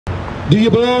Do you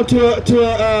belong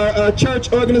to a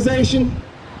church organization?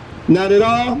 Not at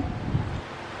all.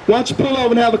 Why don't you pull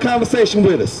over and have a conversation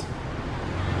with us?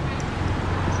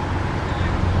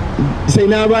 Say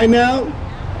now, right now.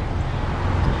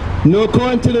 No,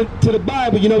 according to the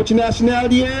Bible, you know what your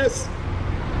nationality is?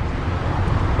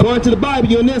 According to the Bible,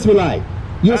 you're an Israelite.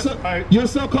 You're a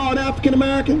so-called African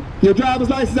American. Your driver's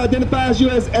license identifies you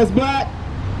as black.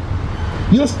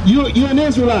 You're an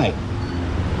Israelite.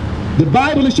 The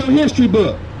Bible is your history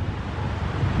book,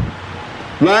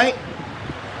 right?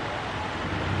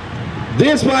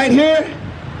 This right here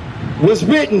was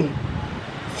written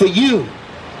for you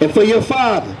and for your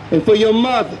father and for your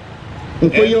mother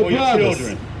and for your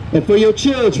brothers and for your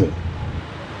children.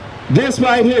 This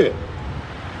right here.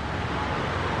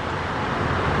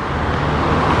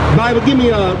 Bible, give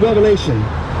me Revelation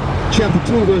chapter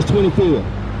 2, verse 24.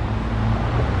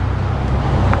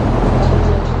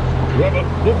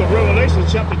 Book of Revelation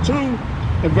chapter 2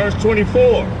 and verse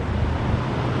 24.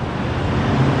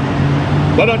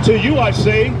 But unto you I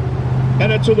say,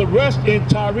 and unto the rest in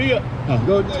Tyre.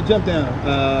 Jump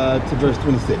down to verse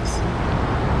 26.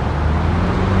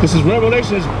 This is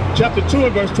Revelation chapter 2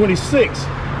 and verse 26.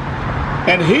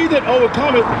 And he that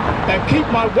overcometh and keep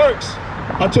my works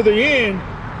unto the end,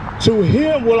 to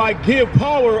him will I give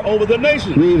power over the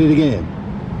nations. Read it again.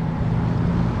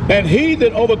 And he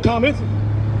that overcometh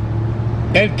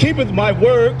and keepeth my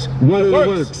works. What are the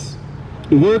works?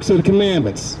 The works are the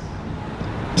commandments.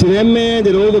 To that man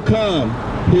that overcome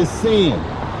his sin,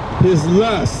 his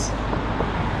lust.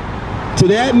 To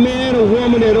that man or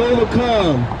woman that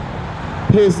overcome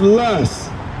his lust,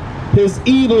 his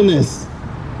evilness,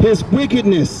 his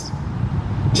wickedness.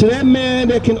 To that man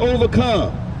that can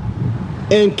overcome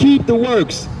and keep the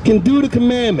works, can do the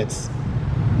commandments.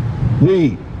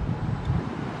 Read.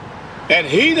 And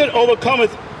he that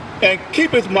overcometh and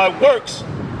keepeth my works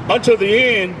unto the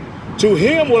end, to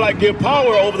him will I give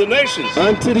power over the nations.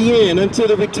 Unto the end, until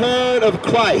the return of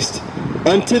Christ.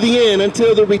 Unto the end,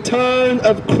 until the return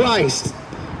of Christ.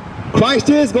 Christ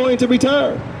is going to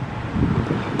return.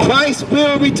 Christ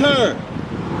will return.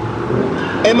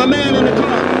 And my man in the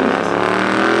car.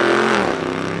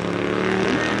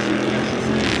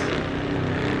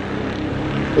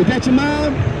 Is that your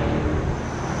mom?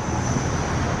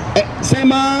 Say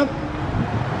mom.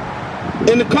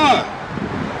 In the car.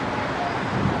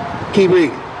 Keep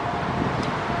reading.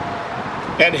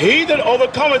 And he that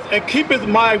overcometh and keepeth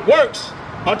my works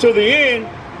unto the end,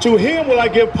 to him will I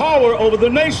give power over the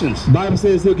nations. The Bible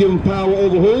says he'll give him power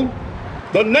over who?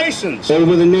 The nations.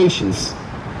 Over the nations.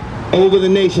 Over the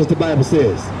nations, the Bible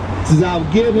says. It says, I'll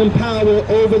give him power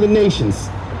over the nations.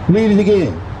 Read it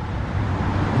again.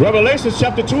 Revelation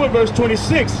chapter 2 and verse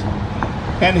 26.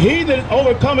 And he that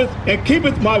overcometh and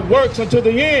keepeth my works unto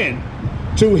the end,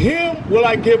 to him will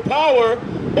I give power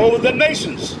over the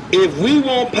nations. If we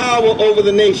want power over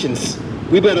the nations,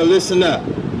 we better listen up.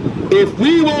 If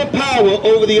we want power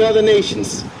over the other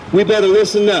nations, we better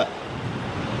listen up.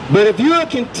 But if you're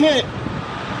content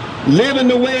living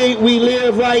the way we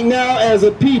live right now as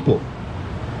a people,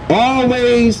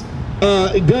 always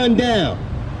gunned down,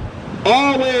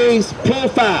 always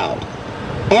profiled,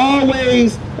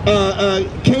 always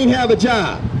can't have a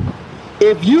job.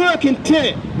 If you are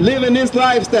content living this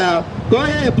lifestyle, go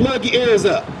ahead and plug your ears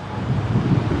up.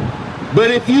 But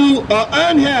if you are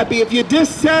unhappy, if you're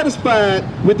dissatisfied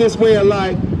with this way of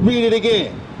life, read it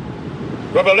again.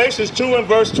 Revelation 2 and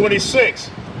verse 26.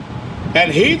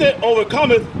 And he that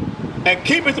overcometh and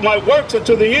keepeth my works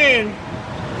unto the end,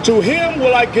 to him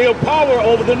will I give power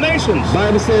over the nations. The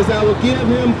Bible says, I will give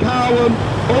him power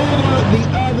over the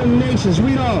other nations.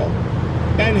 Read on.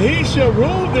 And he shall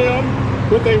rule them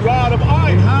with a rod of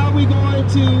iron. And how are we going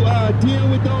to deal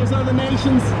with those other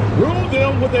nations? Rule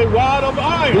them with a rod of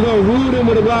iron. We're going to rule them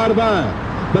with a rod of iron.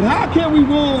 But how can we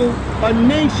rule a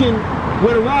nation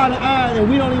with a rod of iron and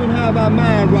we don't even have our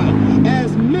mind right?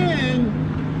 As men,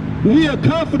 we are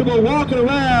comfortable walking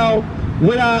around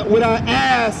with our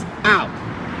ass out,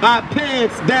 our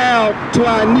pants down to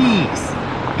our knees.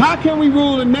 How can we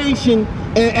rule a nation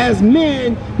and as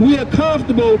men, we are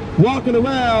comfortable walking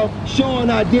around showing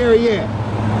our derriere?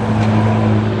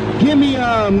 Give me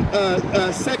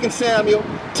 2 Samuel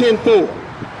 10:4.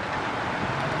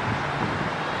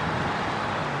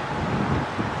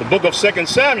 The book of 2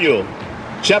 Samuel,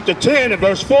 chapter 10 and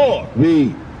verse 4.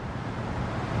 Read.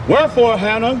 Wherefore,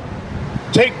 Hannah,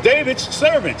 take David's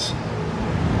servants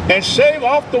and shave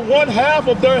off the one half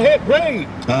of their head braid,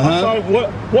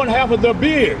 one half of their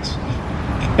beards,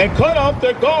 and cut off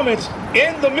their garments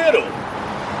in the middle,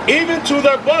 even to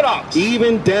their buttocks.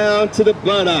 Even down to the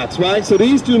buttocks, right? So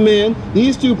these two men,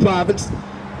 these two prophets,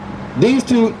 these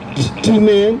two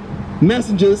men,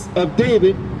 messengers of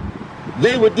David,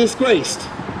 they were disgraced.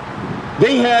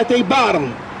 They had their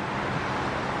bottom,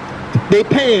 their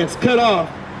pants cut off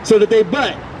so that their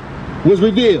butt was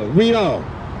revealed. Read on.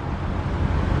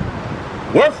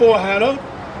 Wherefore Hannah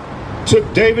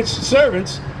took David's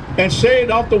servants and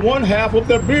shaved off the one half of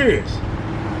their beards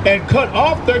and cut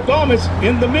off their garments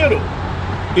in the middle,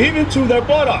 even to their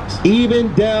buttocks.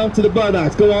 Even down to the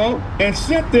buttocks. Go on. And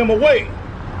sent them away.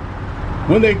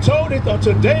 When they told it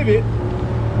unto David,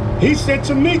 he sent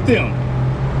to meet them,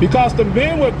 because the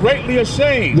men were greatly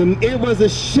ashamed. It was a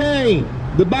shame.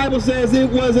 The Bible says it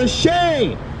was a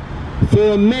shame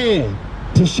for a man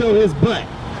to show his butt,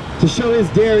 to show his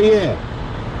derriere,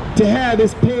 to have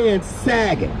his pants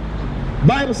sagging.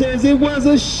 Bible says it was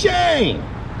a shame.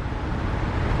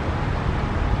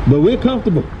 But we're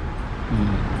comfortable.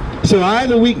 So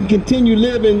either we can continue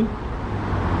living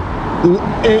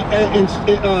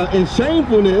in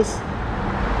shamefulness,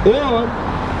 or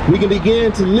we can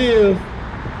begin to live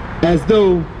as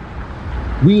though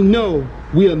we know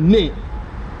we are meant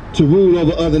to rule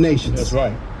over other nations. That's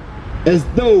right. As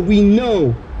though we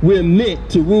know we're meant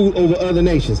to rule over other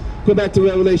nations. Go back to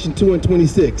Revelation 2 and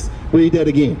 26. Read that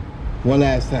again, one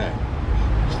last time.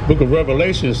 Book of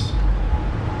Revelations,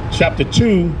 chapter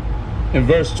 2 and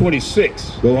verse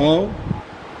 26. Go on.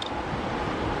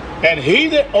 And he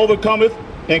that overcometh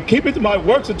and keepeth my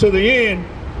works unto the end,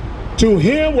 to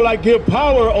him will I give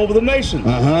power over the nations.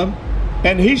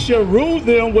 And he shall rule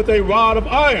them with a rod of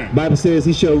iron. Bible says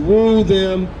he shall rule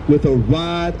them with a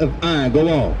rod of iron. Go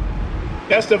on.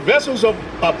 As the vessels of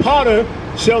a potter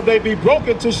shall they be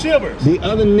broken to shivers. The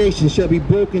other nations shall be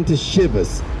broken to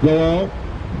shivers. Go on.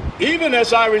 Even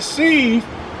as I receive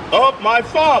of my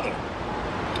Father.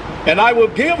 And I will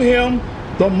give him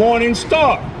the morning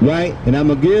star. Right. And I'm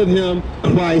going to give him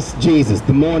Christ Jesus,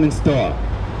 the morning star.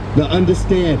 The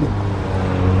understanding.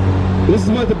 This is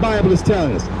what the Bible is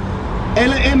telling us.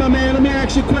 And my man, let me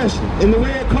ask you a question. In the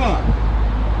red car,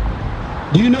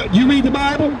 do you read the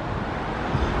Bible?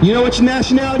 You know what your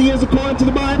nationality is according to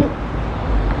the Bible?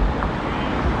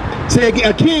 Say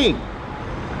a king.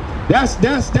 That's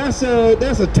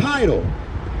a title.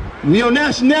 Your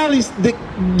nationality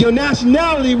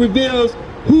reveals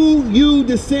who you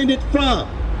descended from.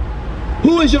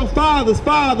 Who is your father's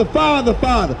father?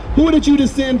 Who did you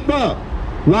descend from?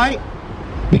 Right?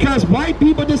 Because white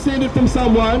people descended from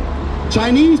someone,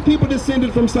 Chinese people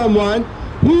descended from someone.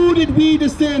 Who did we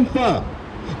descend from?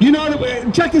 You know,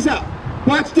 check this out.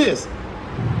 Watch this.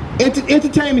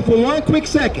 Entertain me for one quick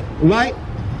second, right?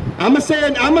 I'm gonna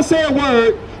say a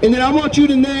word, and then I want you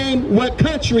to name what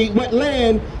country, what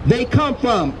land they come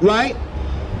from, right?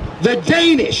 The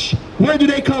Danish, where do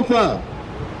they come from?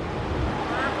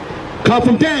 Come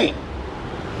from Dane.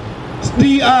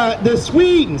 The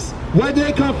Swedes, where do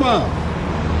they come from?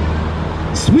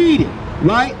 Sweden,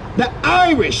 right? The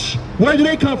Irish, where do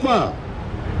they come from?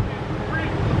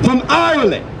 From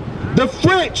Ireland. The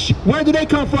French, where do they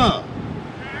come from?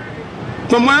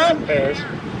 From where? Paris.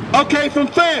 Okay, from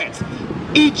France.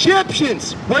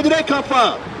 Egyptians, where do they come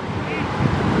from?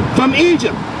 From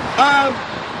Egypt.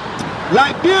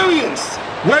 Liberians,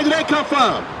 where do they come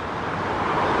from?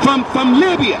 From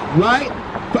Libya, right?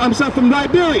 I'm sorry, from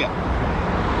Liberia.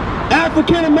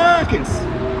 African Americans,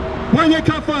 where do they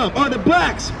come from? Or the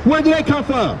blacks, where do they come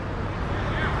from?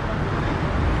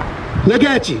 Look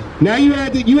at you. Now you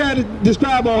had to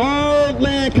describe a whole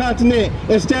land continent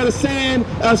instead of saying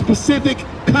a specific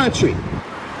country.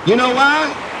 You know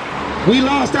why? We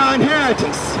lost our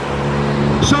inheritance.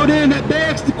 So then that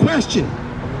begs the question,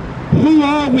 who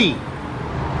are we?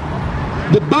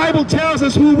 The Bible tells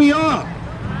us who we are.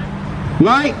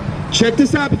 Right? Check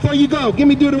this out before you go. Give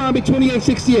me Deuteronomy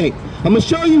 28:68. I'm going to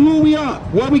show you who we are,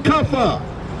 where we come from,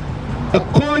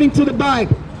 according to the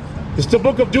Bible. It's the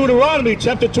book of Deuteronomy,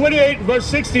 chapter 28, verse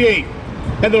 68.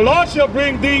 And the Lord shall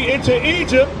bring thee into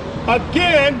Egypt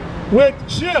again with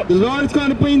ships. The Lord is going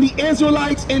to bring the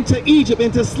Israelites into Egypt,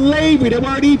 into slavery. The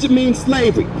word Egypt means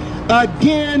slavery.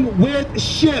 Again with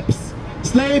ships.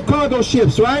 Slave cargo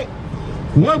ships, right?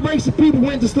 What race of people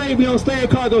went to slavery on slave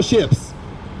cargo ships?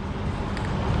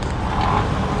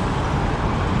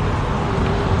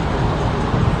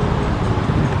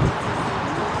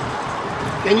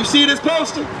 Can you see this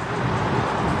poster?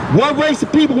 What race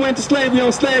of people went to slavery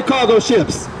on slave cargo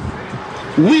ships?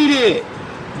 We did.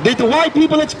 Did the white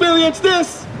people experience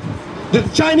this? Did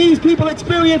the Chinese people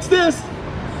experience this?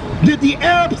 Did the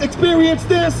Arabs experience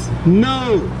this?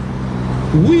 No.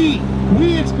 We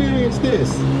experienced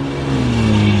this.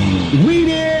 We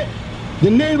did. The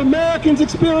Native Americans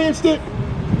experienced it.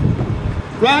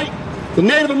 Right? The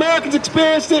Native Americans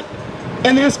experienced it.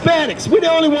 and the Hispanics. We're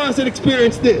the only ones that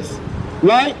experience this,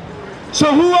 right?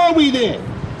 So who are we then?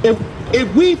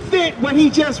 If we fit what he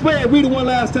just read, read it one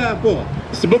last time for him.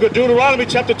 It's the book of Deuteronomy,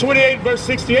 chapter 28, verse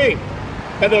 68.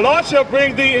 And the Lord shall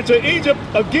bring thee into Egypt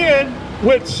again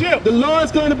with ships. The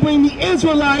Lord's going to bring the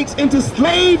Israelites into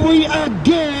slavery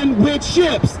again with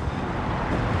ships.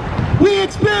 We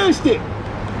experienced it.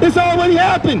 It's already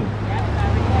happened.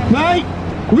 Right?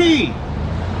 Read.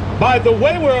 By the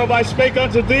way whereof I spake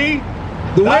unto thee.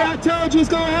 The way I told you it's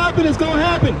going to happen, it's going to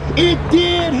happen. It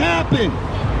did happen.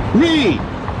 Read.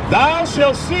 Thou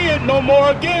shalt see it no more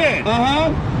again.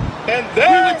 And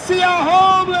there we would see our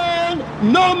homeland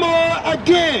no more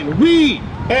again. Read.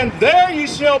 And there ye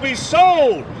shall be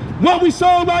sold. What we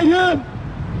sold right here?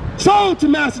 Sold to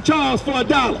Master Charles for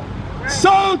 $1.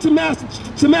 Sold to Master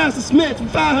Smith for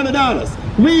 $500.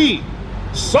 Read.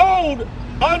 Sold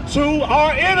unto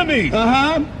our enemies.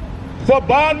 For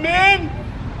bondmen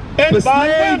and for bondwomen.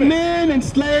 Slave men and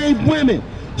slave women.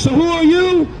 So who are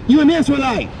you? You're an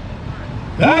Israelite.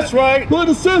 That's right. For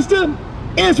the sister,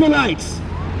 Israelites.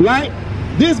 Right?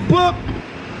 This book,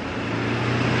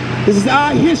 this is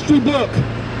our history book.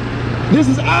 This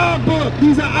is our book.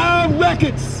 These are our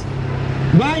records.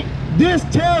 Right? This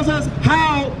tells us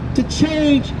how to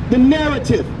change the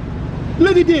narrative.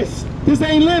 Look at this. This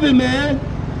ain't living, man.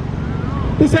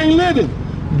 This ain't living.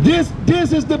 This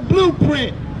is the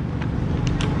blueprint.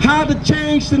 How to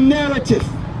change the narrative.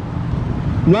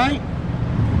 Right?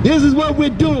 This is what we're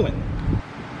doing.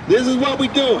 This is what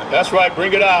we're doing. That's right.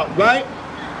 Bring it out. Right?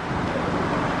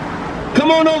 Come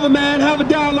on over, man. Have a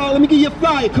dialogue. Let me give you a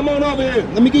flyer. Come on over here.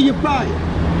 Let me give you a flyer.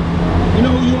 You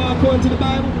know who you are according to the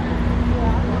Bible?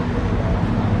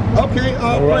 Okay,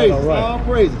 all praises. All right. All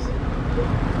praises.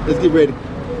 Let's get ready.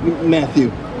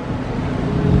 Matthew.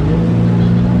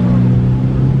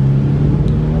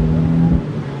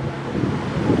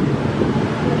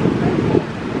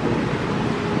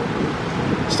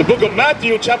 It's the book of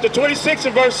Matthew, chapter 26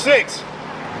 and verse 6.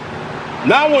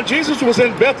 Now when Jesus was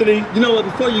in Bethany. You know what,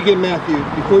 before you get Matthew,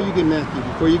 go to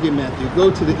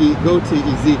Ezekiel.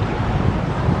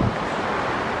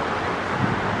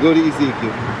 Go to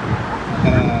Ezekiel.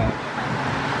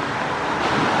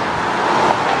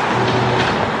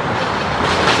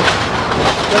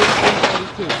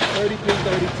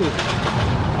 33:32.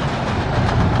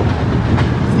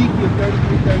 Ezekiel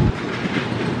 33:32.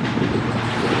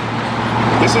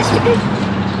 This is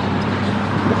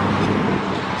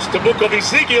the book of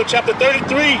Ezekiel, chapter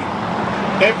 33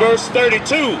 and verse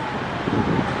 32.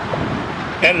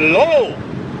 And lo,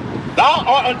 thou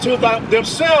art unto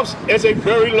themselves as a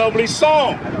very lovely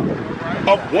song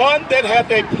of one that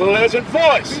hath a pleasant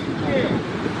voice.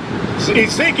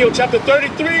 Ezekiel chapter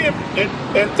 33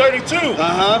 and 32.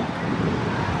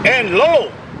 And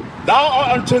lo, thou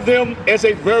art unto them as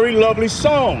a very lovely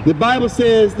song. The Bible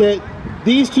says that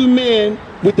these two men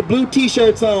with the blue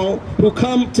t-shirts on who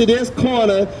come to this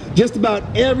corner just about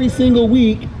every single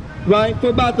week, right? For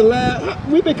about the last,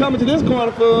 we've been coming to this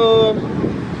corner for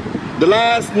the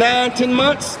last 9-10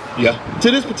 months. Yeah.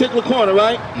 To this particular corner,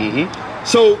 right?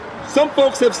 So some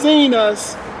folks have seen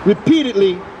us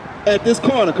repeatedly at this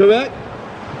corner, correct?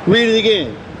 Read it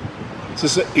again. So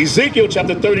Ezekiel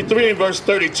chapter 33 and verse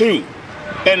 32.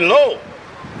 And lo,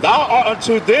 thou art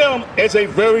unto them as a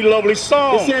very lovely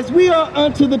song. It says, we are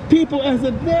unto the people as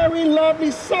a very lovely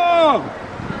song.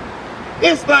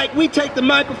 It's like we take the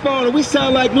microphone and we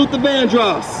sound like Luther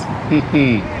Vandross.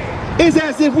 It's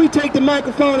as if we take the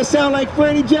microphone and sound like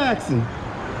Freddie Jackson.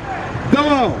 Go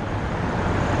on.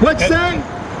 What you say?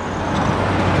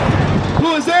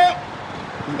 Who is that?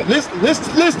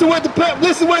 Listen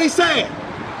to what he's saying.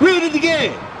 Read it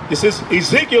again. This is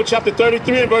Ezekiel chapter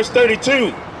 33 and verse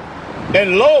 32.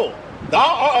 And lo, thou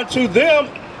art unto them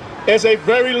as a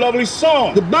very lovely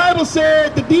song. The Bible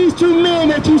said that these two men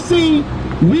that you see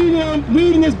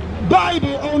reading this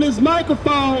Bible on this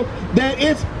microphone, that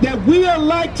we are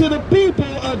like to the people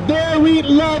a very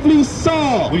lovely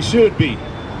song. We should be.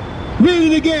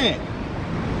 Read it again.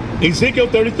 Ezekiel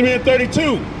 33 and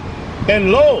 32.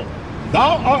 And lo,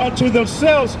 thou art unto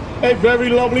themselves a very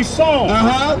lovely song.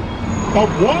 Of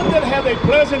one that hath a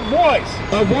pleasant voice.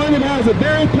 Of one that has a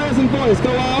very pleasant voice.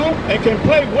 Go on. And can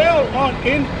play well on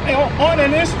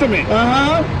an instrument.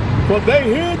 For they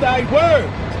hear thy words,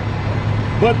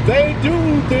 but they do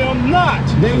them not.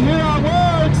 They hear our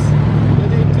words, but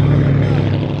they do them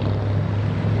not.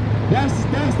 That's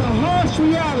the harsh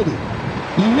reality.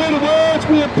 You hear the words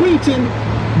we are preaching,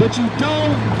 but you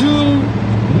don't do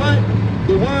what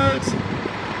the words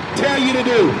tell you to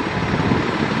do.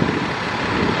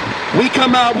 We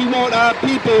come out, we want our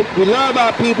people, we love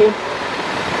our people,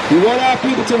 we want our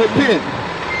people to repent.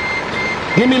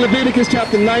 Give me Leviticus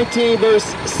chapter 19, verse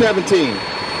 17.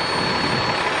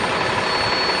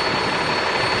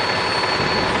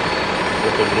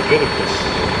 Book of Leviticus.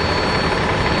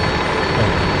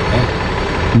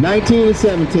 19 and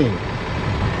 17.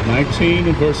 19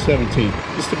 and verse 17.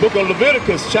 It's the book of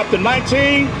Leviticus, chapter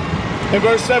 19 and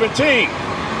verse 17.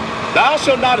 Thou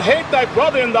shalt not hate thy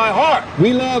brother in thy heart.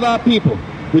 We love our people,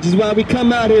 which is why we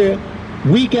come out here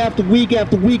week after week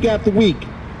after week after week.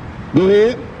 Go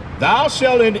ahead. Thou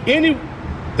shalt in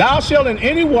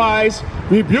any wise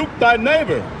rebuke thy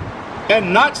neighbor,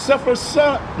 and not suffer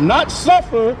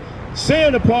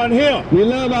sin upon him. We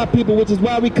love our people, which is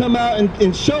why we come out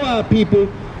and show our people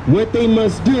what they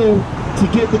must do to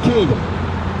get the kingdom.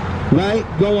 Right?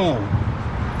 Go on.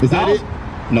 Is that it?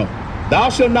 No. Thou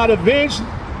shalt not avenge,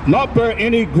 not bear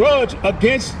any grudge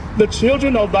against the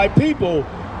children of thy people,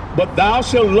 but thou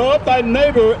shalt love thy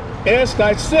neighbor as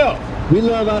thyself. We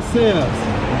love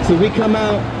ourselves. So we come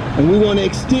out and we want to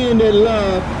extend that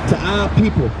love to our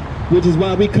people, which is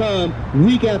why we come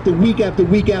week after week after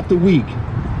week after week.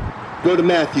 Go to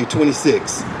Matthew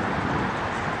 26.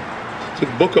 To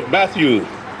the book of Matthew,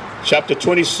 chapter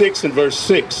 26 and verse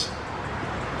 6.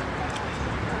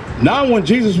 Now when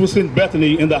Jesus was in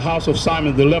Bethany in the house of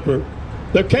Simon the leper,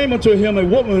 there came unto him a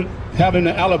woman having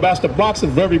an alabaster box of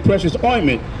very precious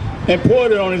ointment, and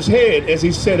poured it on his head as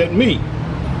he sat at meat.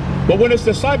 But when his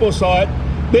disciples saw it,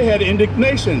 they had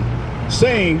indignation,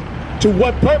 saying, to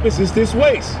what purpose is this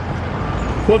waste?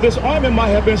 For this ointment might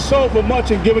have been sold for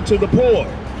much and given to the poor.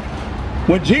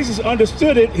 When Jesus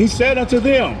understood it, he said unto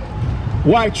them,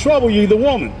 why trouble ye the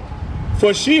woman?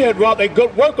 For she had wrought a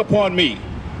good work upon me.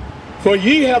 For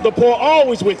ye have the poor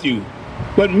always with you,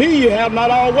 but me ye have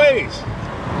not always.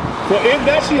 For in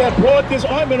that she had poured this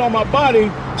ointment on my body,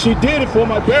 she did it for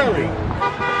my burial.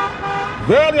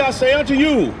 Verily I say unto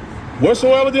you,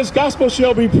 wheresoever this gospel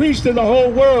shall be preached in the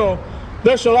whole world,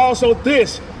 there shall also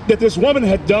this, that this woman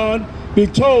had done, be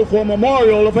told for a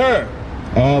memorial of her.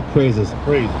 All praises.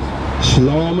 Praises.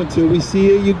 Shalom until we see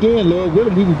you again, Lord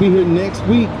willing. We will be here next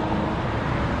week.